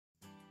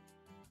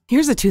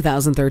Here's a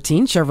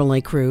 2013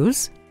 Chevrolet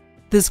Cruze.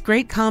 This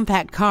great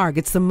compact car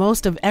gets the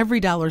most of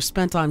every dollar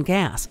spent on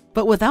gas,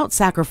 but without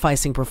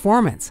sacrificing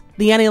performance.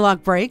 The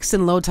anti-lock brakes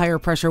and low tire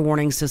pressure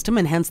warning system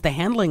enhance the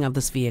handling of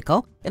this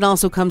vehicle. It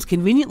also comes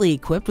conveniently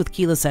equipped with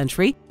keyless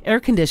entry, air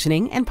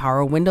conditioning, and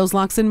power windows,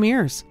 locks, and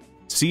mirrors.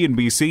 See and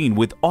be seen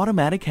with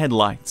automatic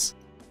headlights.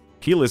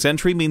 Keyless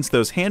entry means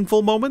those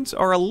handful moments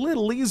are a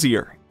little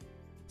easier.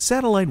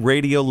 Satellite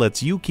radio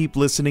lets you keep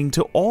listening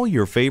to all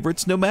your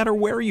favorites no matter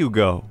where you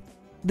go.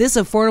 This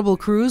affordable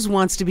Cruze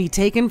wants to be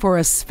taken for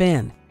a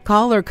spin.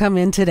 Call or come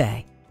in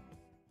today.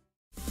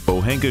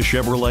 Pohanka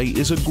Chevrolet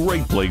is a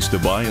great place to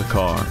buy a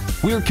car.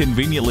 We're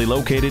conveniently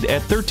located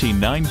at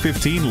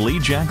 13915 Lee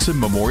Jackson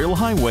Memorial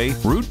Highway,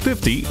 Route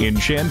 50 in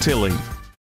Chantilly.